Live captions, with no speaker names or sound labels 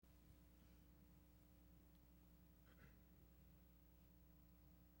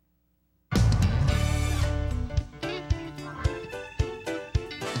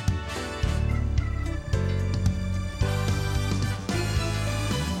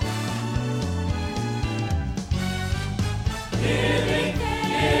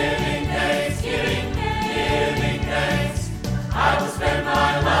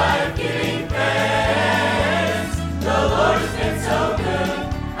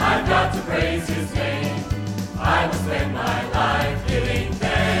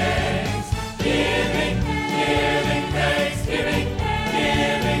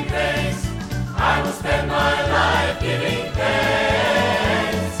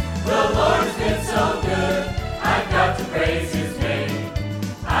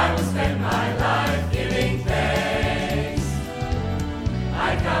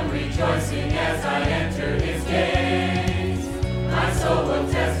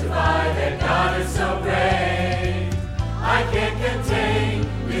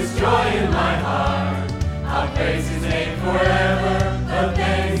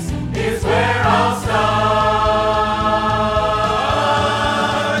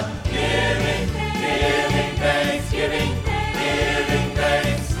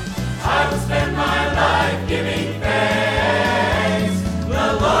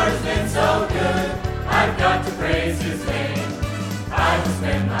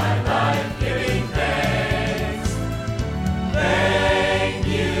spend my life giving thanks. Thank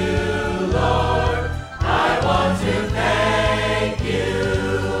you, Lord. I want to thank you,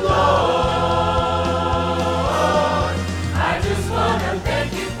 Lord. I just want to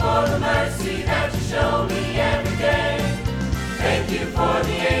thank you for the mercy that you show me every day. Thank you for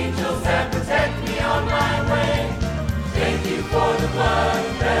the angels that protect me on my way. Thank you for the blood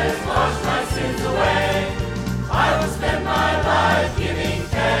that has washed my sins away. I will spend my life giving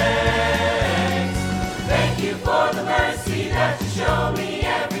thanks. Thank you for the mercy that you show me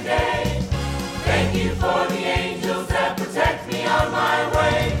every day. Thank you for the angels that protect me on my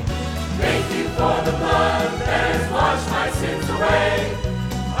way. Thank you for the blood that has washed my sins away.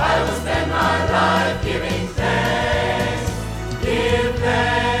 I will spend my life giving thanks. Give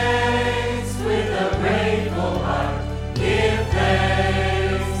thanks with a grateful heart. Give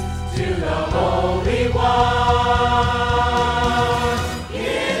thanks to the Holy One.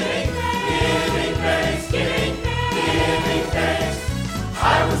 Giving thanks.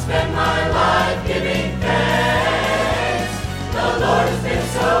 I will spend my life giving thanks. The Lord has been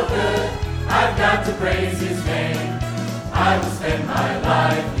so good, I've got to praise His name. I will spend my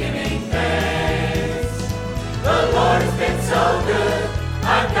life giving thanks. The Lord has been so good,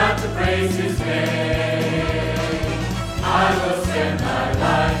 I've got to praise His name. I will spend my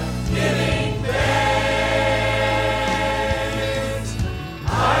life giving thanks.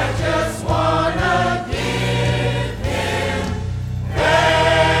 I just want to give Him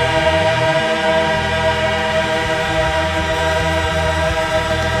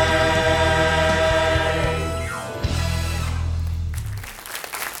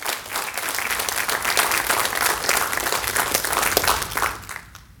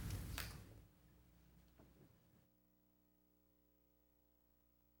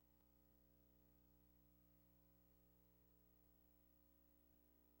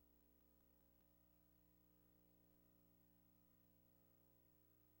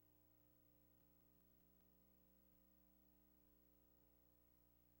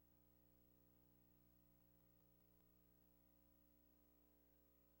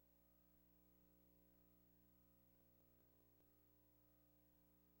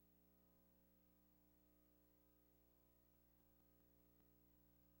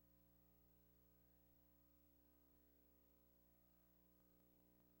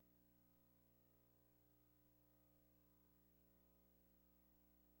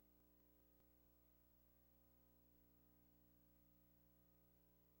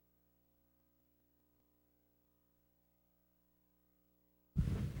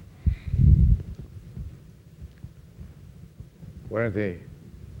Weren't they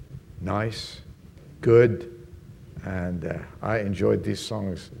nice, good, and I enjoyed these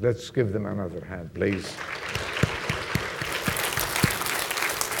songs. Let's give them another hand, please.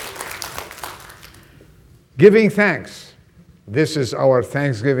 Giving thanks. This is our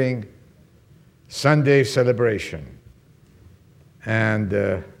Thanksgiving Sunday celebration. And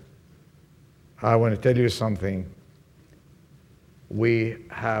I want to tell you something. We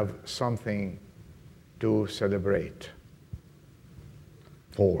have something to celebrate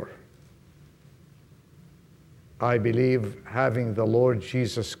for. I believe having the Lord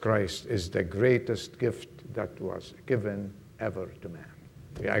Jesus Christ is the greatest gift that was given ever to man.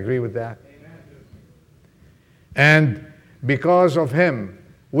 Do you agree with that? Amen. And because of Him,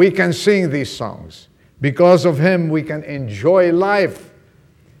 we can sing these songs. Because of Him, we can enjoy life.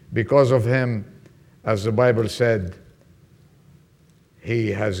 Because of Him, as the Bible said,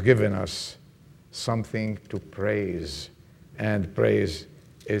 He has given us something to praise. And praise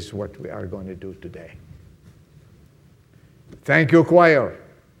is what we are going to do today. Thank you, choir.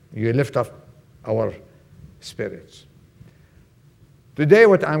 You lift up our spirits. Today,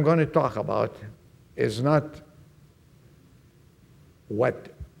 what I'm going to talk about is not what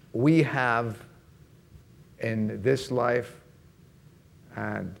we have in this life,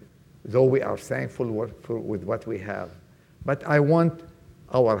 and though we are thankful with what we have, but I want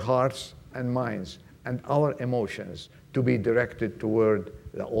our hearts and minds and our emotions to be directed toward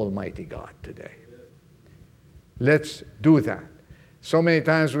the Almighty God today. Let's do that. So many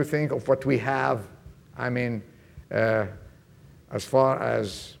times we think of what we have. I mean, as far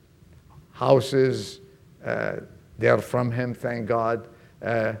as houses, they are from Him, thank God.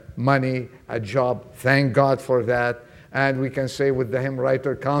 Money, a job, thank God for that. And we can say with the hymn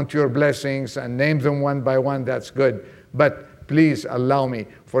writer, count your blessings and name them one by one, that's good. But please allow me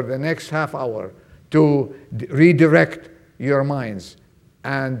for the next half hour to redirect your minds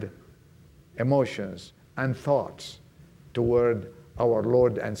and emotions and thoughts toward our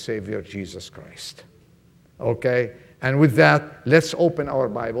Lord and Savior Jesus Christ. Okay? And with that, let's open our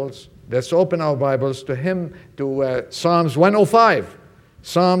Bibles. Let's open our Bibles to him, to Psalms 105.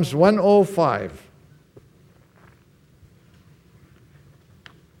 Psalms 105.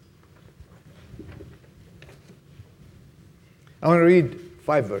 I want to read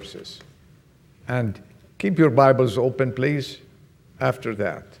 5 verses. And keep your Bibles open, please, after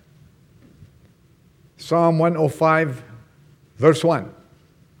that. Psalm 105, verse 1.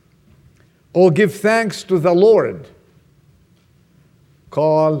 Oh, give thanks to the Lord.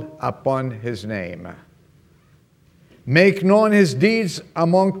 Call upon his name. Make known his deeds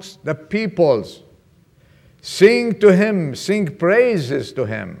amongst the peoples. Sing to him, sing praises to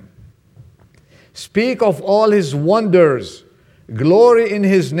him. Speak of all his wonders. Glory in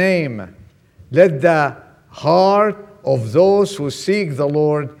his name. Let the heart of those who seek the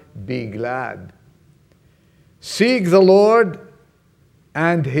Lord be glad. Seek the Lord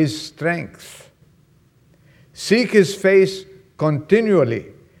and his strength. Seek his face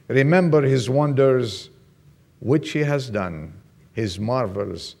continually. Remember his wonders which he has done, his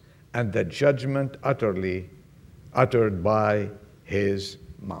marvels, and the judgment uttered by his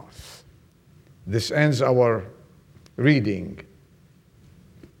mouth. This ends our reading.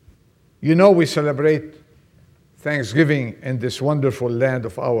 You know, we celebrate Thanksgiving in this wonderful land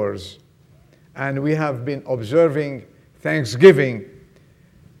of ours, and we have been observing Thanksgiving.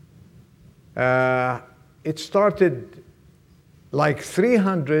 It started like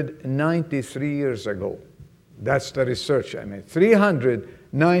 393 years ago. That's the research I made.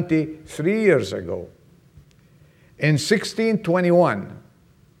 393 years ago. In 1621,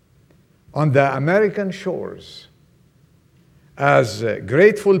 on the American shores, as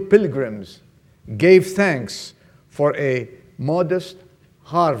grateful pilgrims gave thanks for a modest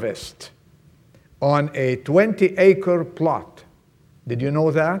harvest on a 20-acre plot. Did you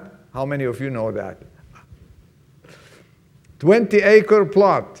know that? How many of you know that? 20-acre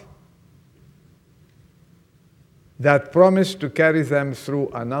plot that promised to carry them through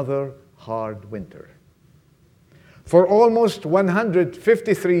another hard winter. For almost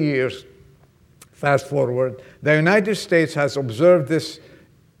 153 years, fast forward, the United States has observed this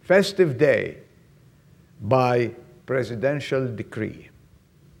festive day by presidential decree.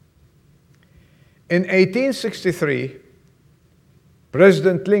 In 1863,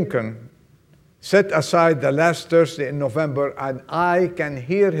 President Lincoln set aside the last Thursday in November, and I can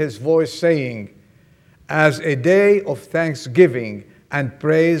hear his voice saying, as a day of thanksgiving and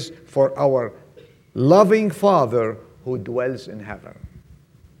praise for our loving Father who dwells in heaven.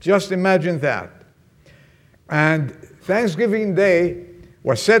 Just imagine that. And Thanksgiving Day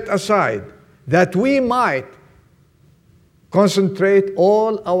was set aside that we might concentrate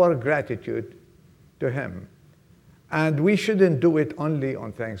all our gratitude to him. And we shouldn't do it only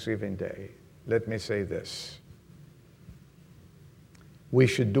on Thanksgiving Day. Let me say this. We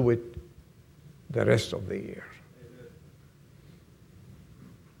should do it the rest of the year.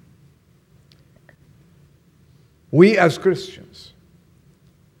 We as Christians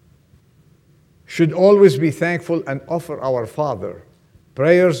should always be thankful and offer our Father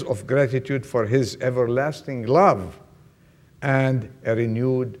prayers of gratitude for his everlasting love and a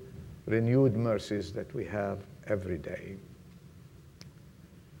renewed mercies that we have every day.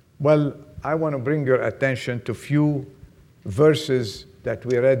 Well, I want to bring your attention to few verses that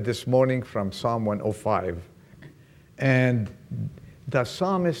we read this morning from Psalm 105. And the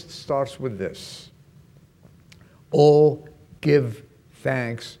psalmist starts with this. Oh, give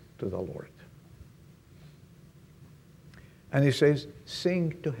thanks to the Lord. And he says,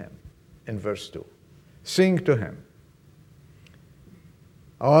 sing to him in verse 2. Sing to him.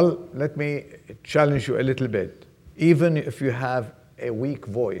 Let me challenge you a little bit. Even if you have a weak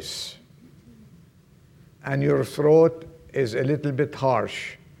voice and your throat is a little bit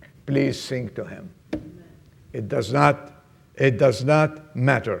harsh, please sing to him. It does not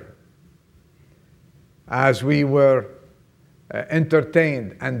matter. As we were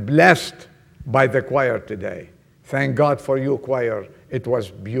entertained and blessed by the choir today. Thank God for you, choir. It was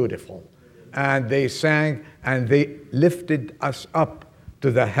beautiful. And they sang and they lifted us up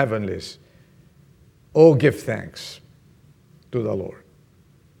to the heavenlies. Oh, give thanks to the Lord.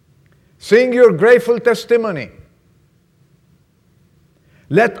 Sing your grateful testimony.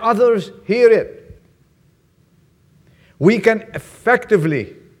 Let others hear it. We can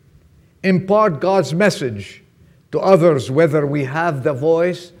effectively impart God's message to others whether we have the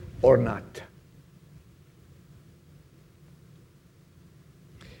voice or not.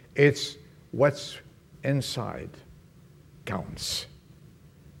 It's what's inside counts.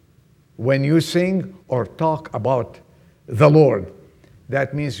 When you sing or talk about the Lord,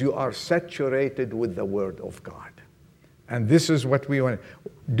 that means you are saturated with the Word of God. And this is what we want.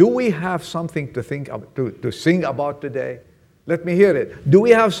 Do we have something to think of, to sing about today? Let me hear it. Do we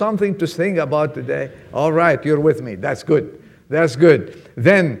have something to sing about today? All right, you're with me. That's good. That's good.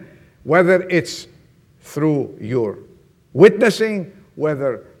 Then, whether it's through your witnessing,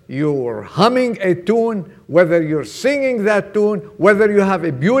 whether you're humming a tune, whether you're singing that tune, whether you have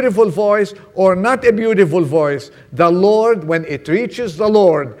a beautiful voice or not a beautiful voice, the Lord, when it reaches the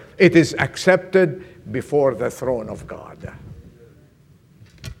Lord, it is accepted before the throne of God.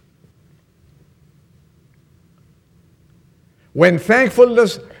 When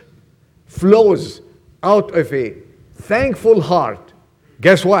thankfulness flows out of a thankful heart,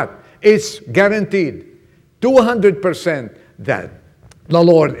 guess what? It's guaranteed 200% that the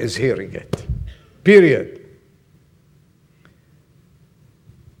Lord is hearing it. Period.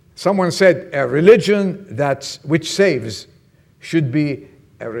 Someone said a religion which saves should be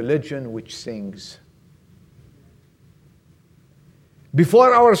a religion which sings.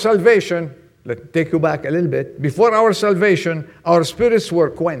 Before our salvation, let me take you back a little bit. Before our salvation, our spirits were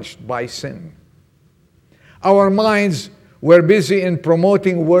quenched by sin. Our minds were busy in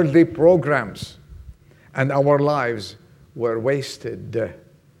promoting worldly programs, and our lives were wasted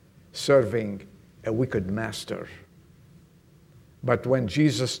serving a wicked master. But when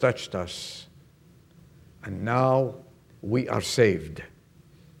Jesus touched us, and now we are saved,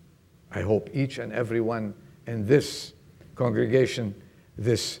 I hope each and every one in this congregation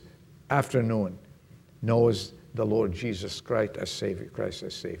this afternoon knows the Lord Jesus Christ as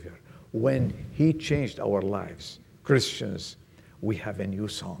Savior. When He changed our lives, Christians, we have a new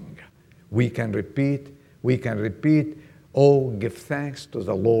song. We can repeat, oh, give thanks to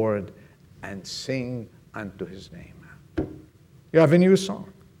the Lord and sing unto His name. You have a new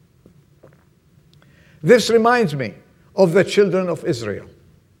song. This reminds me of the children of Israel.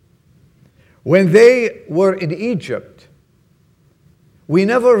 When they were in Egypt, we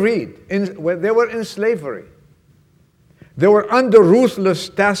never read, when they were in slavery, they were under ruthless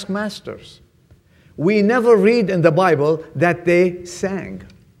taskmasters. We never read in the Bible that they sang.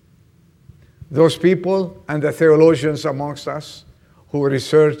 Those people and the theologians amongst us who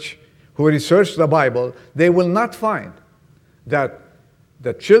research the Bible, they will not find that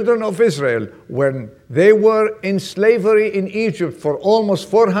the children of Israel, when they were in slavery in Egypt for almost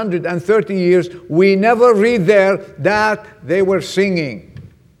 430 years, we never read there that they were singing.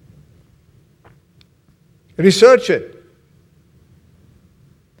 Research it.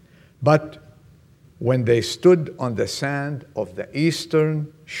 But when they stood on the sand of the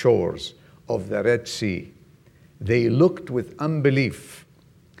eastern shores of the Red Sea, they looked with unbelief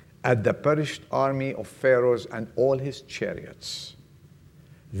at the perished army of Pharaoh and all his chariots.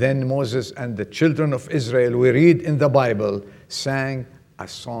 Then Moses and the children of Israel, we read in the Bible, sang a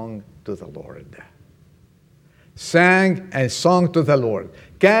song to the Lord. Sang a song to the Lord.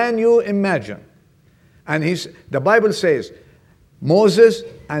 Can you imagine? And the Bible says, Moses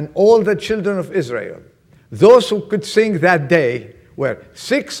and all the children of Israel, those who could sing that day were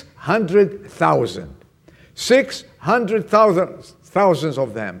 600,000. 600,000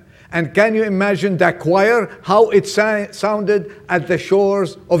 of them. And can you imagine that choir, how it sounded at the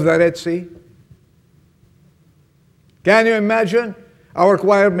shores of the Red Sea? Can you imagine? Our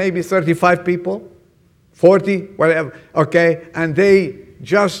choir, maybe 35 people, 40, whatever, okay? And they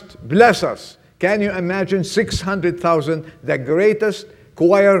just bless us. Can you imagine 600,000, the greatest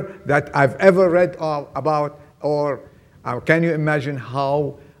choir that I've ever read about? Or can you imagine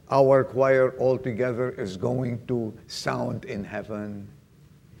how our choir altogether is going to sound in heaven?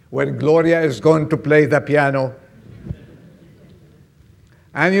 When Gloria is going to play the piano,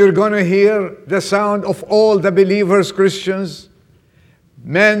 and you're going to hear the sound of all the believers, Christians,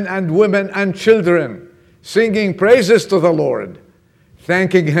 men and women and children, singing praises to the Lord,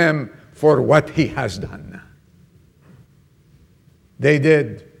 thanking Him for what He has done. They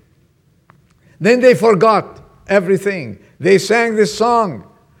did. Then they forgot everything. They sang this song.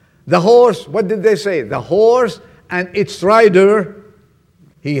 The horse, what did they say? The horse and its rider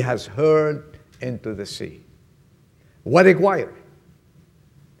He has hurled into the sea. What a choir.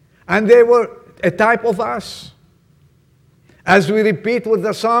 And they were a type of us. As we repeat with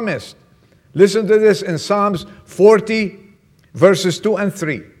the psalmist, listen to this in Psalms 40, verses 2 and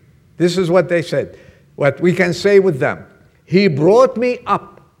 3. This is what they said, what we can say with them. He brought me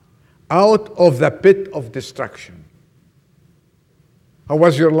up out of the pit of destruction. How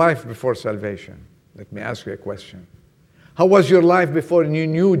was your life before salvation? Let me ask you a question. How was your life before you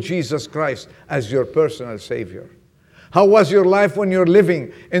knew Jesus Christ as your personal Savior? How was your life when you're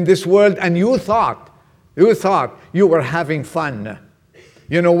living in this world and you thought you were having fun?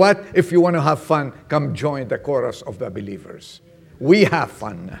 You know what? If you want to have fun, come join the chorus of the believers. We have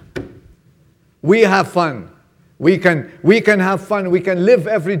fun. We have fun. We can have fun. We can live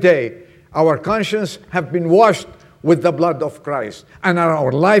every day. Our conscience have been washed with the blood of Christ. And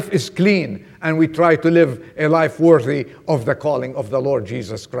our life is clean. And we try to live a life worthy of the calling of the Lord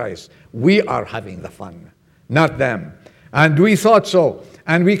Jesus Christ. We are having the fun, not them. And we thought so.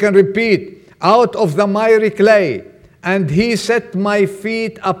 And we can repeat, out of the miry clay, and he set my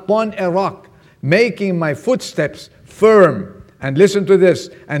feet upon a rock, making my footsteps firm. And listen to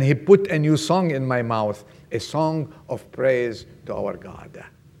this. And he put a new song in my mouth, a song of praise to our God.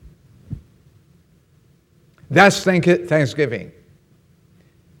 That's thanksgiving.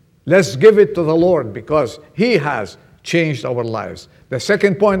 Let's give it to the Lord because he has changed our lives. The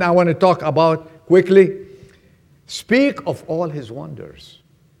second point I want to talk about quickly, speak of all his wonders.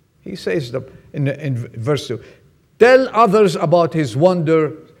 He says in verse 2, tell others about his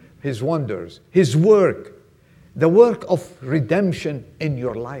wonders, his work, the work of redemption in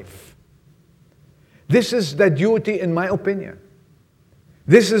your life. This is the duty, in my opinion.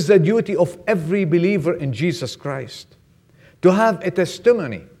 This is the duty of every believer in Jesus Christ, to have a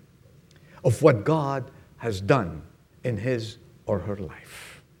testimony of what God has done in his or her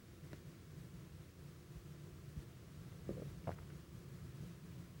life.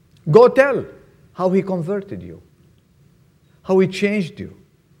 Go tell how he converted you, how he changed you.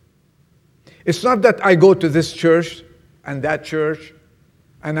 It's not that I go to this church and that church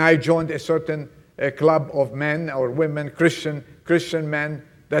and I joined a certain club of men or women, Christian men,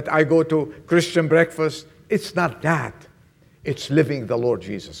 that I go to Christian breakfast. It's not that. It's living the Lord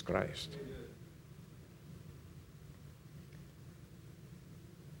Jesus Christ.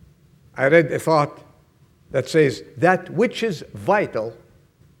 I read a thought that says that which is vital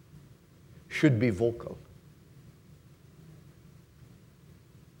should be vocal.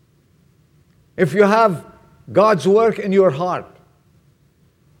 If you have God's work in your heart,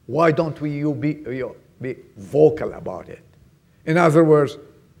 why don't you be vocal about it? In other words,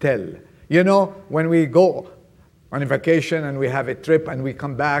 tell. You know, when we go on a vacation and we have a trip and we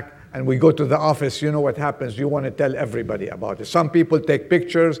come back and we go to the office, you know what happens? You want to tell everybody about it. Some people take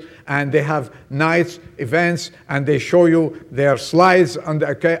pictures and they have nights, events, and they show you their slides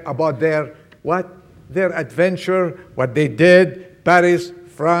about their adventure, what they did, Paris,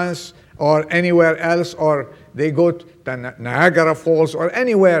 France, or anywhere else, or they go to Niagara Falls or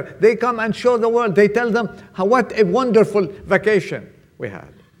anywhere. They come and show the world. They tell them what a wonderful vacation we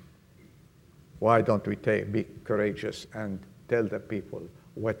had. Why don't we be courageous and tell the people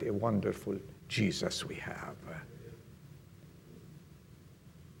what a wonderful Jesus we have?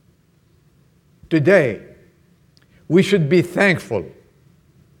 Today, we should be thankful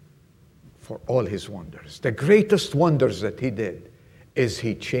for all his wonders. The greatest wonders that he did is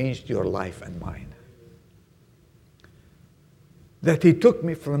he changed your life and mine. That he took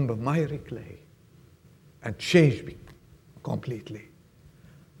me from the miry clay and changed me completely.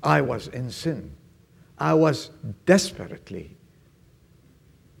 I was in sin. I was desperately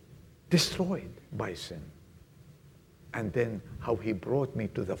destroyed by sin. And then how he brought me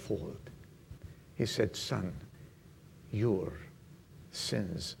to the fold. He said, son, your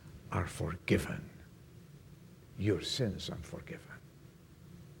sins are forgiven. Your sins are forgiven.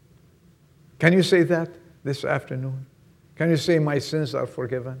 Can you say that this afternoon? Can you say, my sins are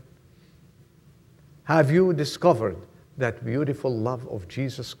forgiven? Have you discovered that beautiful love of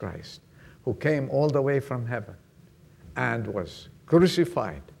Jesus Christ, who came all the way from heaven and was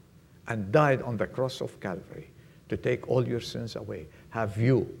crucified and died on the cross of Calvary to take all your sins away? Have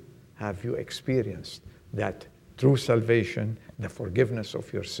you experienced that through salvation, the forgiveness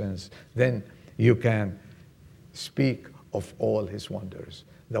of your sins? Then you can speak of all his wonders.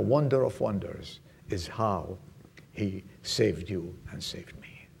 The wonder of wonders is how he saved you and saved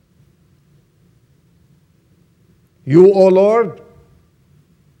me. You, O Lord,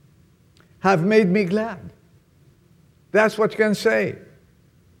 have made me glad. That's what you can say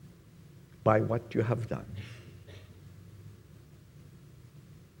by what you have done.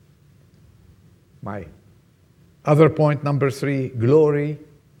 My other point, number 3, glory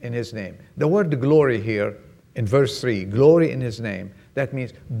in his name. The word glory here in verse 3, glory in his name, that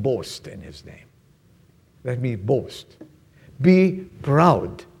means boast in his name. That means boast. Be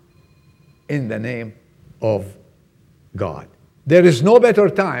proud in the name of God. There is no better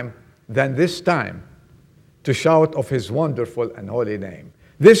time than this time to shout of his wonderful and holy name.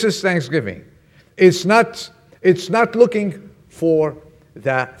 This is Thanksgiving. It's not looking for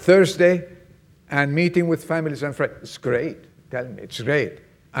the Thursday and meeting with families and friends. It's great. Tell me, it's great.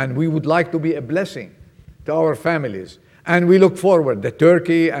 And we would like to be a blessing to our families. And we look forward, the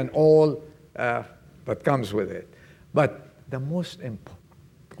turkey and all that comes with it. But the most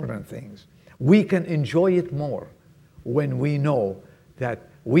important things, we can enjoy it more when we know that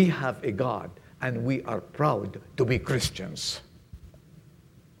we have a God and we are proud to be Christians.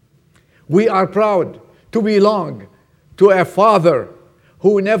 We are proud to belong to a Father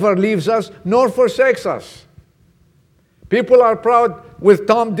who never leaves us nor forsakes us. People are proud with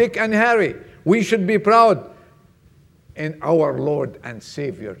Tom, Dick, and Harry. We should be proud in our Lord and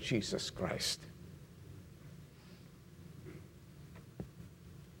Savior, Jesus Christ.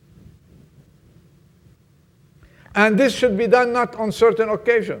 And this should be done not on certain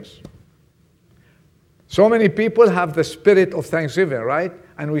occasions. So many people have the spirit of thanksgiving, right?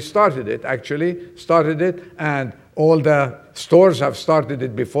 And we started it, and all the stores have started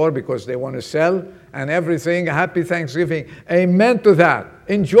it before because they want to sell and everything. Happy Thanksgiving. Amen to that.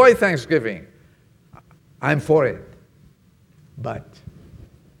 Enjoy Thanksgiving. I'm for it. But,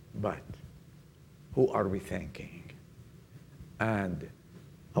 who are we thanking? And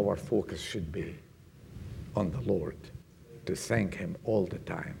our focus should be on the Lord, to thank Him all the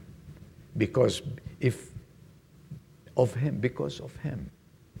time. Because of Him,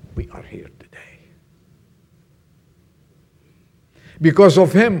 we are here today. Because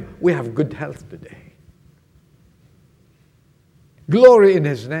of Him, we have good health today. Glory in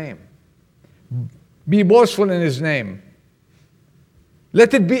His name. Be boastful in His name.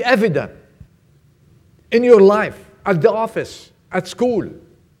 Let it be evident in your life, at the office, at school,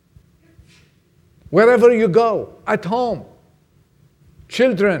 wherever you go, at home,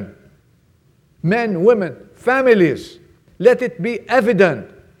 children, men, women, families. Let it be evident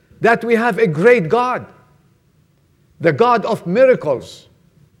that we have a great God, the God of miracles,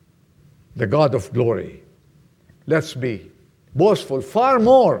 the God of glory. Let's be boastful far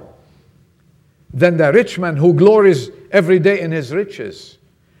more than the rich man who glories every day in his riches,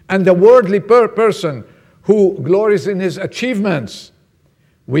 and the worldly person who glories in his achievements.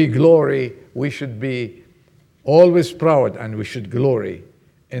 We should be always proud, and we should glory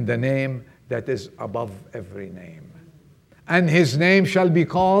in the name that is above every name. And His name shall be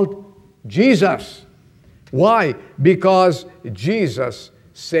called Jesus. Why? Because Jesus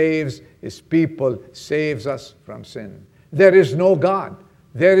saves His people, saves us from sin. There is no God.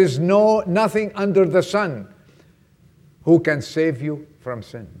 There is nothing under the sun who can save you from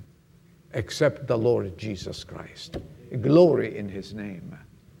sin except the Lord Jesus Christ. Glory in His name.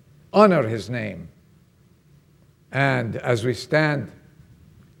 Honor His name. And as we stand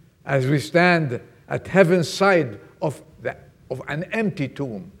at heaven's side of an empty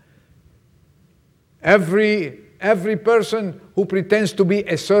tomb, every person who pretends to be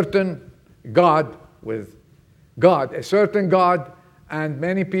a certain God, and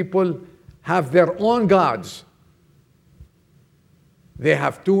many people have their own gods. They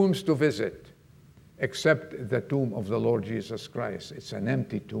have tombs to visit, except the tomb of the Lord Jesus Christ. It's an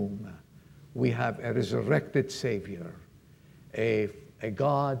empty tomb. We have a resurrected Savior, a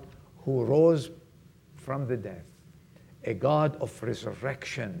God who rose from the dead, a God of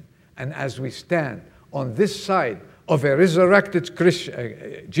resurrection. And as we stand on this side of a resurrected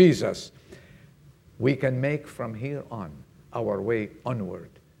Jesus, we can make from here on our way onward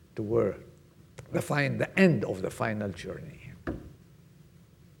toward the end of the final journey.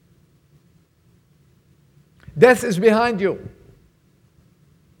 Death is behind you.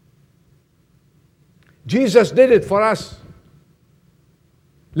 Jesus did it for us.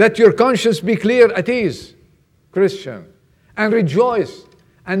 Let your conscience be clear at ease, Christian, and rejoice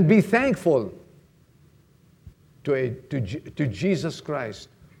and be thankful to Jesus Christ,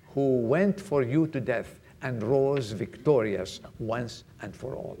 who went for you to death and rose victorious once and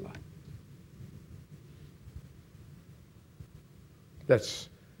for all. Let's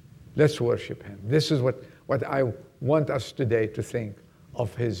worship Him. This is what I want us today to think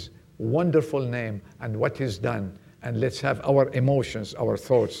of His wonderful name and what He's done. And let's have our emotions, our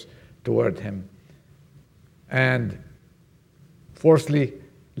thoughts toward Him. And fourthly,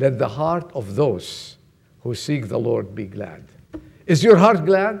 let the heart of those who seek the Lord be glad. Is your heart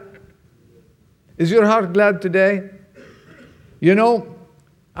glad? Is your heart glad today? You know,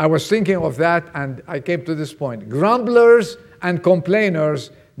 I was thinking of that and I came to this point. Grumblers and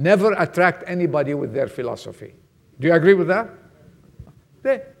complainers never attract anybody with their philosophy. Do you agree with that?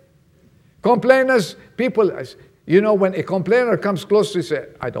 Complainers, people, you know, when a complainer comes close to you, say,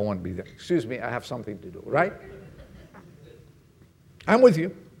 I don't want to be there. Excuse me, I have something to do, right? I'm with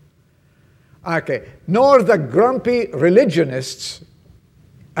you. Okay. Nor the grumpy religionists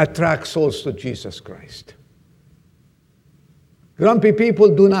attract souls to Jesus Christ. Grumpy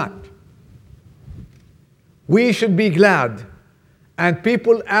people do not. We should be glad. And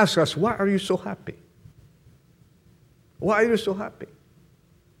people ask us, why are you so happy? Why are you so happy?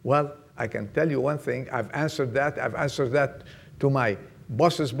 Well, I can tell you one thing. I've answered that. I've answered that to my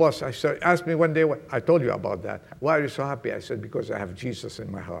boss's boss. I said, asked me one day, I told you about that. Why are you so happy? I said, because I have Jesus in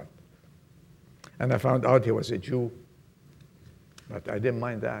my heart. And I found out he was a Jew. But I didn't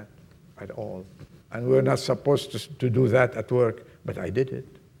mind that at all. And we were not supposed to do that at work, but I did it.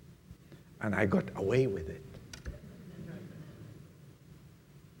 And I got away with it.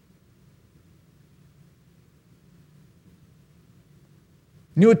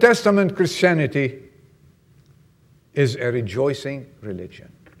 New Testament Christianity is a rejoicing religion.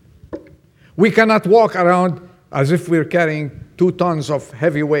 We cannot walk around as if we're carrying 2 tons of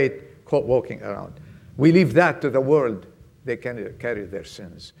heavy weight walking around. We leave that to the world. They can carry their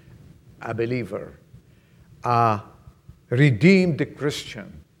sins. A believer, a redeemed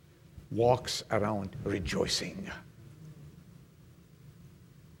Christian, walks around rejoicing.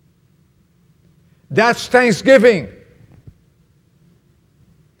 That's Thanksgiving.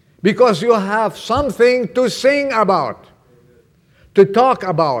 Because you have something to sing about, to talk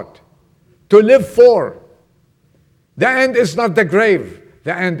about, to live for. The end is not the grave.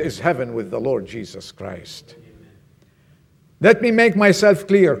 The end is heaven with the Lord Jesus Christ. Amen. Let me make myself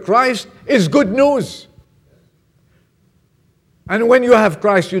clear. Christ is good news. And when you have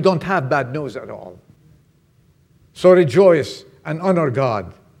Christ, you don't have bad news at all. So rejoice and honor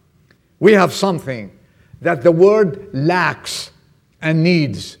God. We have something that the world lacks and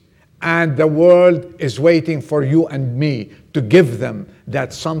needs. And the world is waiting for you and me to give them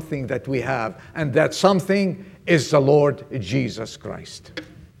that something that we have. And that something is the Lord Jesus Christ.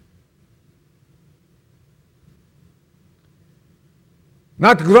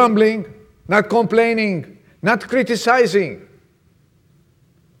 Not grumbling, not complaining, not criticizing.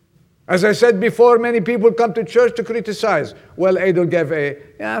 As I said before, many people come to church to criticize. Well, Adel gave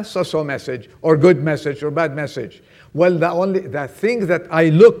a so-so message, or good message, or bad message. Well, the thing that I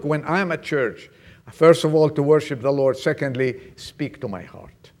look when I'm at church, first of all, to worship the Lord. Secondly, speak to my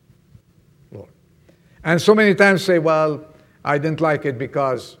heart, Lord. And so many times say, well, I didn't like it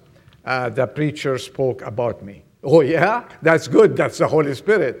because the preacher spoke about me. Oh, yeah? That's good. That's the Holy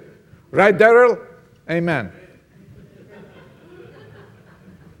Spirit. Right, Daryl? Amen.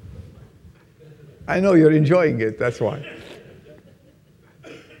 I know you're enjoying it. That's why.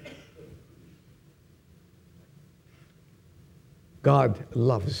 God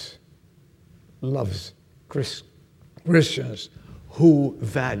loves Christians who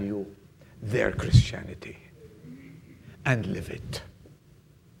value their Christianity and live it.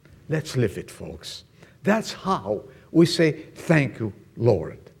 Let's live it, folks. That's how we say, thank you,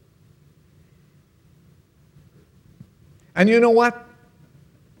 Lord. And you know what?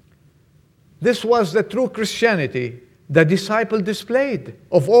 This was the true Christianity the disciple displayed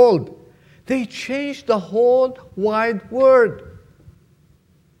of old. They changed the whole wide world.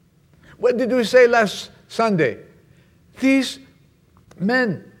 What did we say last Sunday? These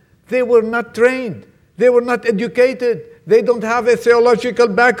men, they were not trained. They were not educated. They don't have a theological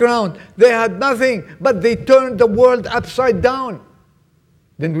background. They had nothing, but they turned the world upside down.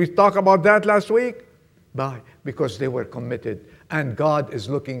 Didn't we talk about that last week? Why? Because they were committed. And God is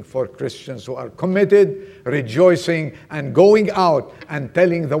looking for Christians who are committed, rejoicing, and going out and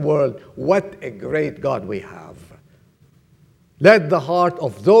telling the world what a great God we have. Let the heart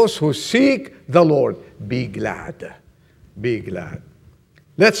of those who seek the Lord be glad. Be glad.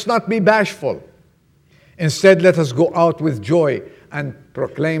 Let's not be bashful. Instead, let us go out with joy and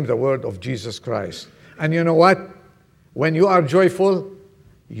proclaim the word of Jesus Christ. And you know what? When you are joyful,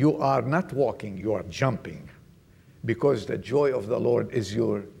 you are not walking, you are jumping. Because the joy of the Lord is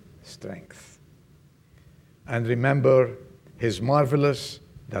your strength. And remember His marvelous,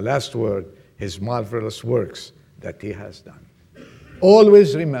 the last word, His marvelous works that He has done.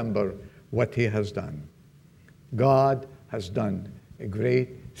 Always remember what He has done. God has done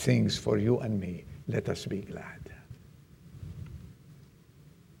great things for you and me. Let us be glad.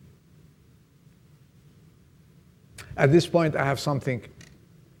 At this point, I have something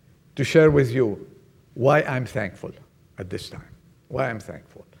to share with you why I'm thankful at this time. Why I'm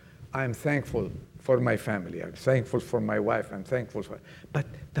thankful. I'm thankful for my family. I'm thankful for my wife. I'm thankful for... But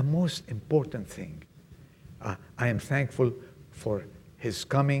the most important thing, I am thankful for His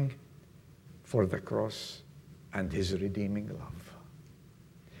coming, for the cross, and His redeeming love.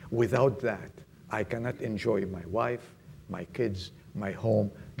 Without that, I cannot enjoy my wife, my kids, my home,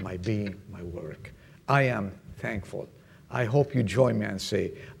 my being, my work. I am thankful. I hope you join me and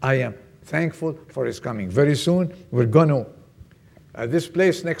say, I am thankful for His coming. Very soon, we're going to, this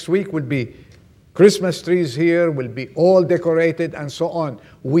place next week will be Christmas trees here will be all decorated and so on.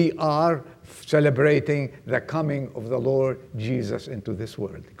 We are celebrating the coming of the Lord Jesus into this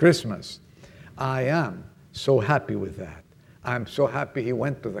world. Christmas. I am so happy with that. I'm so happy he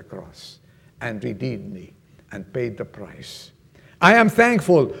went to the cross and redeemed me and paid the price. I am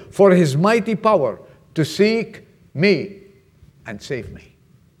thankful for his mighty power to seek me and save me.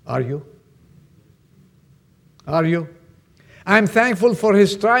 Are you? Are you? I'm thankful for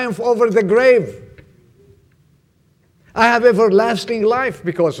his triumph over the grave. I have everlasting life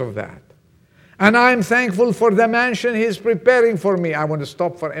because of that. And I'm thankful for the mansion he's preparing for me. I want to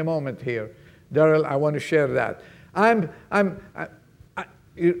stop for a moment here. Daryl, I want to share that.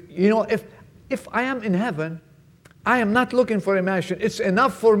 If I am in heaven, I am not looking for a mansion. It's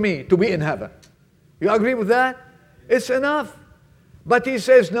enough for me to be in heaven. You agree with that? It's enough. But he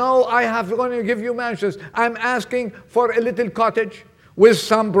says, no, I have going to give you mansions. I'm asking for a little cottage with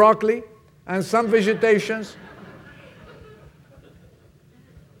some broccoli and some vegetations.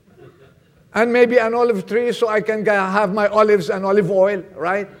 And maybe an olive tree so I can have my olives and olive oil,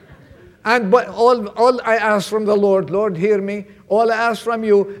 right? But all I ask from the Lord, hear me. All I ask from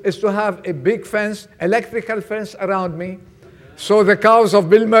you is to have a big fence, electrical fence around me, so the cows of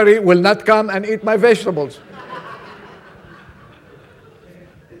Bill Murray will not come and eat my vegetables.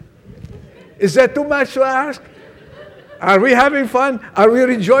 Is that too much to ask? Are we having fun? Are we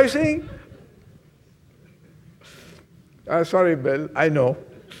rejoicing? Sorry, Bill, I know.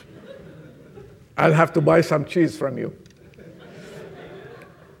 I'll have to buy some cheese from you.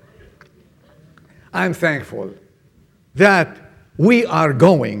 I'm thankful that we are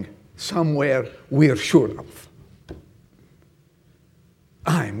going somewhere we're sure of.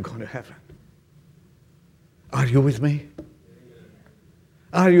 I'm going to heaven. Are you with me?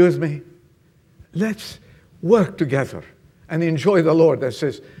 Are you with me? Let's work together and enjoy the Lord that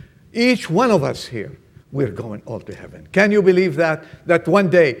says, each one of us here, we're going all to heaven. Can you believe that? That one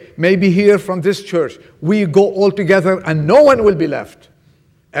day, maybe here from this church, we go all together and no one will be left.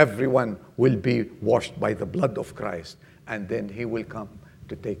 Everyone will be washed by the blood of Christ, and then he will come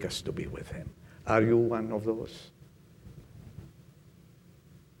to take us to be with him. Are you one of those?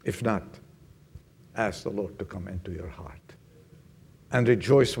 If not, ask the Lord to come into your heart and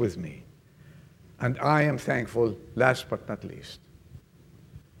rejoice with me. And I am thankful, last but not least,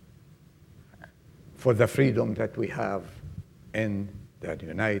 for the freedom that we have in the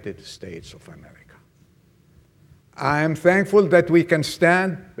United States of America. I am thankful that we can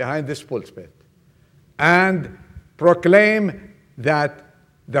stand behind this pulpit and proclaim that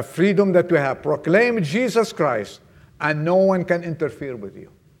the freedom that we have, proclaim Jesus Christ, and no one can interfere with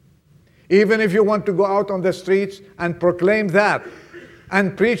you. Even if you want to go out on the streets and proclaim that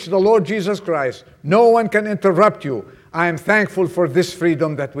and preach the Lord Jesus Christ, no one can interrupt you. I am thankful for this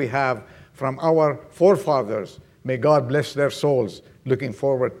freedom that we have from our forefathers. May God bless their souls. Looking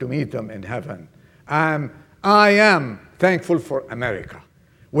forward to meet them in heaven. I am thankful for America.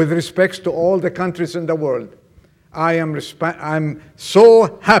 With respects to all the countries in the world, I'm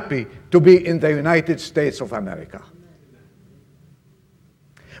so happy to be in the United States of America.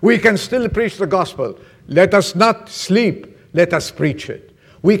 We can still preach the gospel. Let us not sleep. Let us preach it.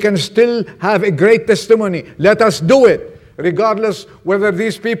 We can still have a great testimony. Let us do it. Regardless whether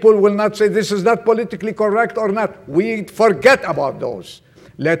these people will not say this is not politically correct or not. We forget about those.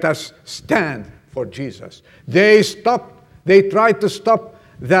 Let us stand for Jesus. They tried to stop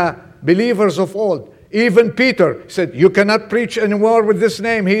the believers of old. Even Peter said, you cannot preach anymore with this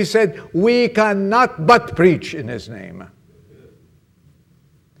name. He said, we cannot but preach in his name.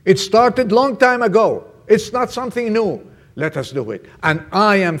 It started long time ago. It's not something new. Let us do it. And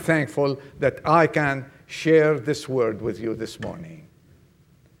I am thankful that I can share this word with you this morning.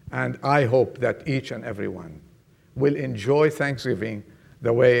 And I hope that each and every one will enjoy Thanksgiving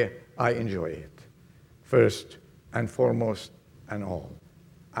the way I enjoy it. First and foremost and all,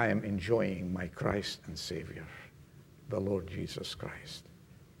 I am enjoying my Christ and Savior, the Lord Jesus Christ,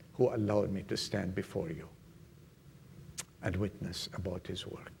 who allowed me to stand before you and witness about his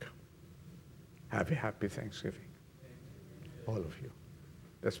work. Have a happy Thanksgiving, all of you.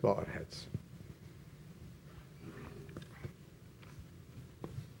 Let's bow our heads.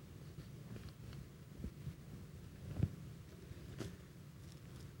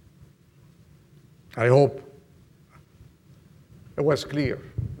 I hope it was clear,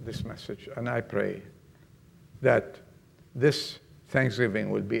 this message, and I pray that this Thanksgiving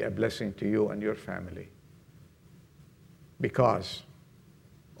will be a blessing to you and your family because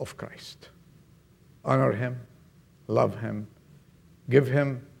of Christ. Honor him, love him, give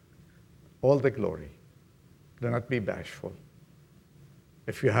him all the glory. Do not be bashful.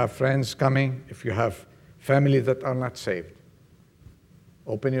 if you have friends coming, if you have family that are not saved,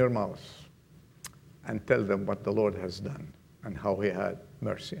 open your mouth and tell them what the Lord has done and how he had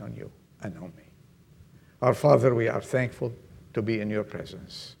mercy on you and on me. Our Father, we are thankful to be in your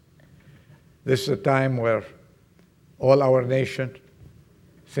presence. This is a time where all our nation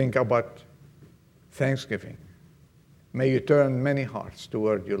think about Thanksgiving. May you turn many hearts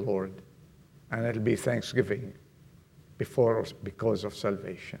toward you, Lord, and it'll be Thanksgiving because of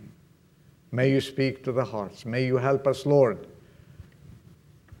salvation. May you speak to the hearts. May you help us, Lord,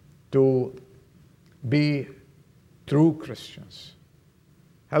 to be true Christians.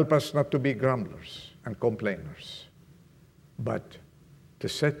 Help us not to be grumblers and complainers, but to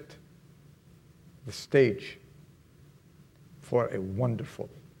set the stage for a wonderful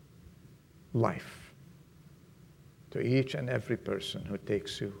life to each and every person who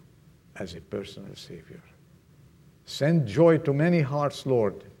takes you as a personal Savior. Send joy to many hearts,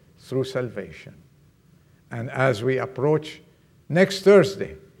 Lord, through salvation. And as we approach next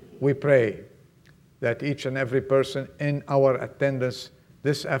Thursday, we pray that each and every person in our attendance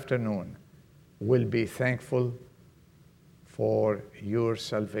this afternoon will be thankful for your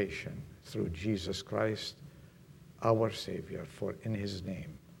salvation through Jesus Christ, our Savior. For in his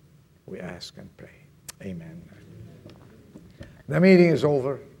name we ask and pray. Amen. The meeting is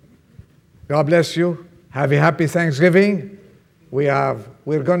over. God bless you. Have a happy Thanksgiving. We're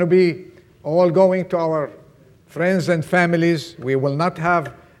going to be all going to our friends and families. We will not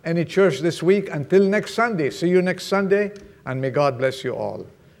have any church this week until next Sunday. See you next Sunday, and may God bless you all.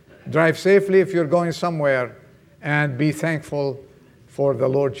 Drive safely if you're going somewhere, and be thankful for the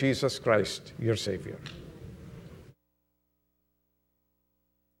Lord Jesus Christ, your Savior.